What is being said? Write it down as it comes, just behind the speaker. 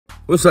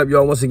What's up,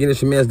 y'all? Once again,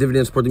 it's your man's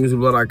Dividend,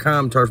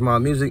 supportthemusicblog.com, Charge My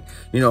Music.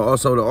 You know,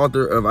 also the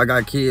author of I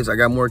Got Kids, I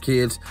Got More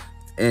Kids,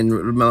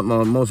 and my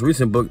most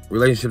recent book,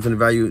 Relationships and the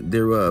Value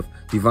Thereof,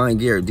 Divine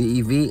Garrett,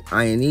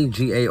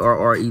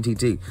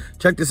 DevineGarrett.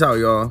 Check this out,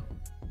 y'all.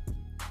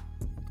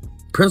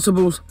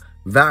 Principles,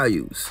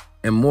 values,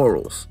 and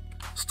morals.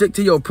 Stick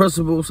to your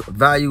principles,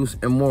 values,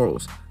 and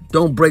morals.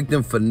 Don't break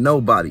them for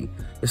nobody.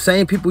 The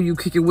same people you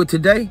kick it with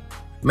today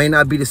may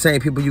not be the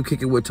same people you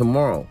kick it with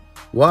tomorrow.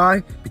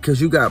 Why? Because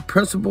you got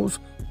principles,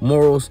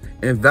 morals,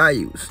 and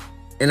values.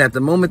 And at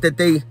the moment that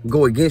they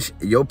go against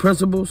your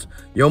principles,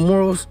 your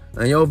morals,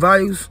 and your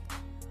values,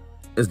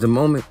 is the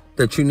moment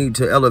that you need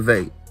to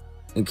elevate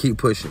and keep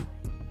pushing.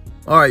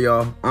 All right,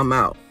 y'all, I'm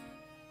out.